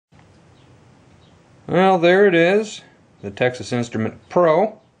Well, there it is, the Texas Instrument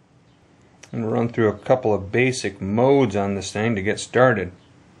Pro. And we'll run through a couple of basic modes on this thing to get started.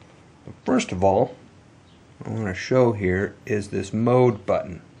 But first of all, what I want to show here is this mode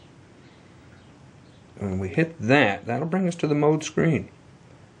button. When we hit that, that'll bring us to the mode screen.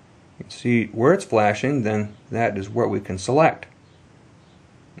 You can see where it's flashing, then that is what we can select.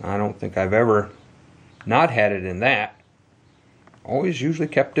 I don't think I've ever not had it in that. Always usually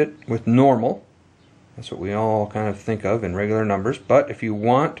kept it with normal. That's what we all kind of think of in regular numbers. But if you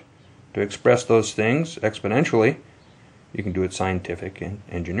want to express those things exponentially, you can do it scientific and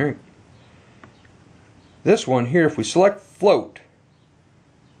engineering. This one here, if we select float,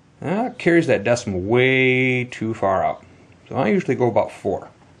 that carries that decimal way too far out. So I usually go about 4.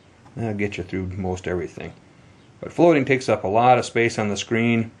 That'll get you through most everything. But floating takes up a lot of space on the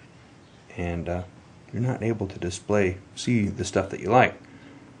screen, and you're not able to see the stuff that you like.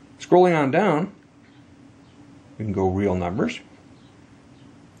 Scrolling on down, we can go real numbers.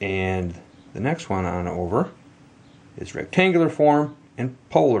 And the next one on over is rectangular form and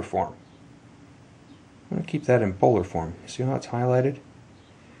polar form. I'm going to keep that in polar form. See how it's highlighted?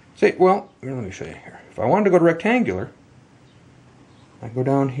 See, well, let me show you here. If I wanted to go to rectangular, I go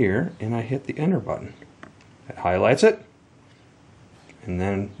down here and I hit the enter button. It highlights it. And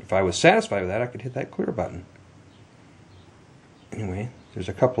then if I was satisfied with that, I could hit that clear button. Anyway, there's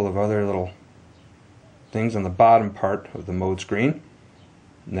a couple of other little things on the bottom part of the mode screen.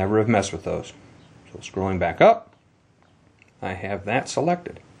 Never have messed with those. So scrolling back up, I have that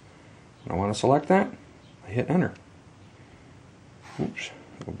selected. When I want to select that, I hit enter. Oops.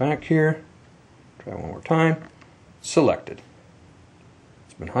 Go back here, try one more time. Selected.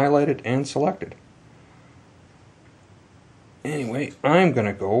 It's been highlighted and selected. Anyway, I'm going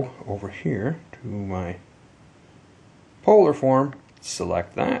to go over here to my polar form,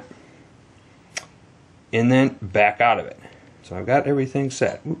 select that, and then back out of it. So I've got everything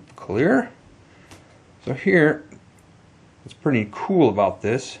set. Oop, clear. So here, what's pretty cool about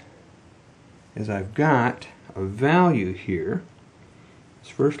this is I've got a value here,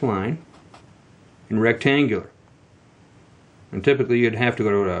 this first line, in rectangular. And typically you'd have to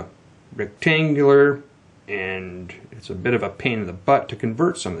go to rectangular, and it's a bit of a pain in the butt to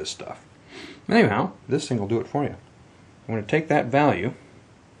convert some of this stuff. Anyhow, this thing will do it for you. I'm going to take that value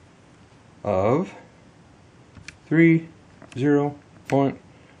of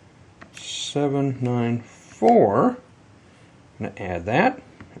 30.794. I'm going to add that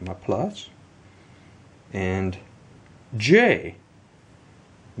in my plus, and J,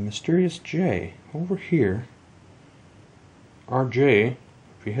 the mysterious J over here, our J,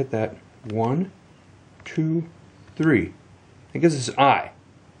 if you hit that 1, 2, 3, it gives us I.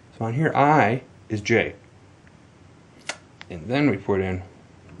 So on here I is J. And then we put in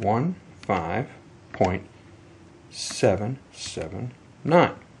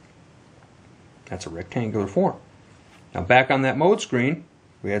 15.779. That's a rectangular form. Now back on that mode screen,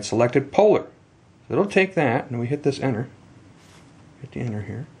 we had selected polar. So it'll take that, and we hit this enter. Hit the enter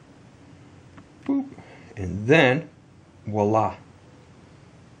here. Boop. And then, voila.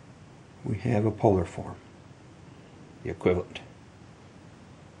 We have a polar form. The equivalent.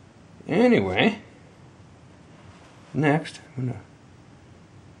 Anyway, next, I'm going to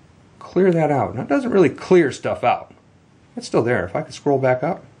clear that out. Now it doesn't really clear stuff out. It's still there. If I could scroll back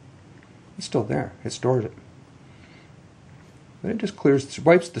up, it's still there. It stores it. But it just clears,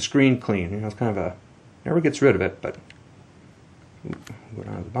 wipes the screen clean. You know, it's kind of a, never gets rid of it, but go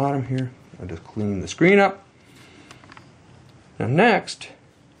down to the bottom here. I'll just clean the screen up. Now next,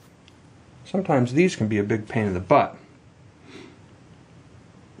 sometimes these can be a big pain in the butt.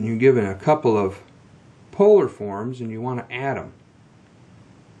 You're given a couple of polar forms and you want to add them.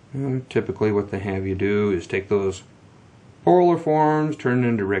 And typically what they have you do is take those polar forms, turn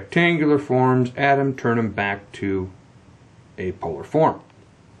them into rectangular forms, add them, turn them back to a polar form.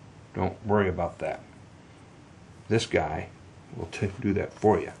 Don't worry about that. This guy will do that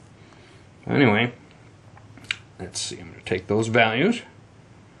for you. Anyway, let's see. I'm going to take those values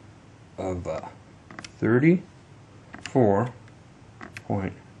of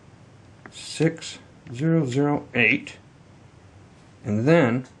 34.6008, and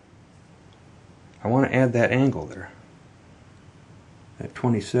then I want to add that angle there at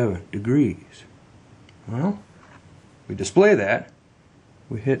 27 degrees. Well, we display that,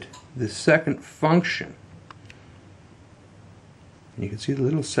 we hit the second function. And you can see the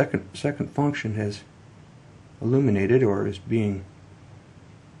little second function has illuminated or is being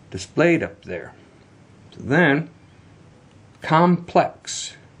displayed up there. So then,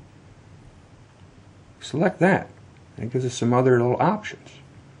 complex. Select that. And it gives us some other little options.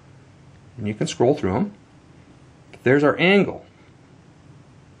 and you can scroll through them. There's our angle.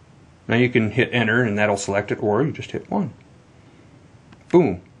 Now you can hit enter and that'll select it, or you just hit 1.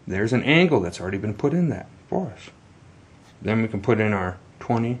 Boom, there's an angle that's already been put in that for us. Then we can put in our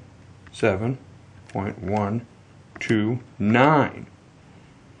 27.129.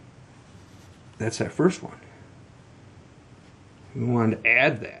 That's that first one. We wanted to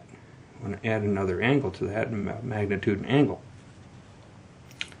add that. We want to add another angle to that, magnitude and angle.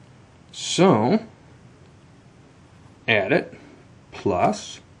 So, add it,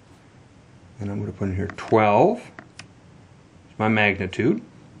 plus, and I'm going to put in here 12, it's my magnitude,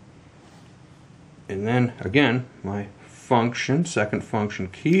 and then again, my function, second function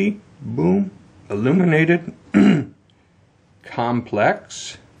key, boom, illuminated,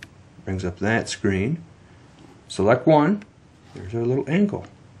 complex, brings up that screen, select 1, there's our little angle.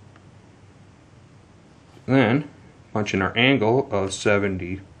 Then, punch in our angle of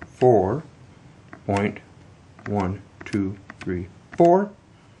 74.1234.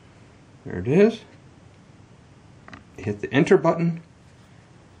 There it is. Hit the enter button,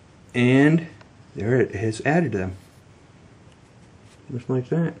 and there it has added them. Just like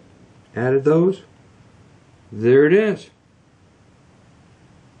that. Added those. There it is.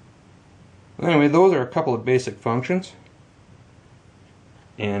 Anyway, those are a couple of basic functions.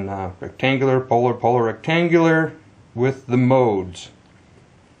 And rectangular, polar, polar, rectangular with the modes.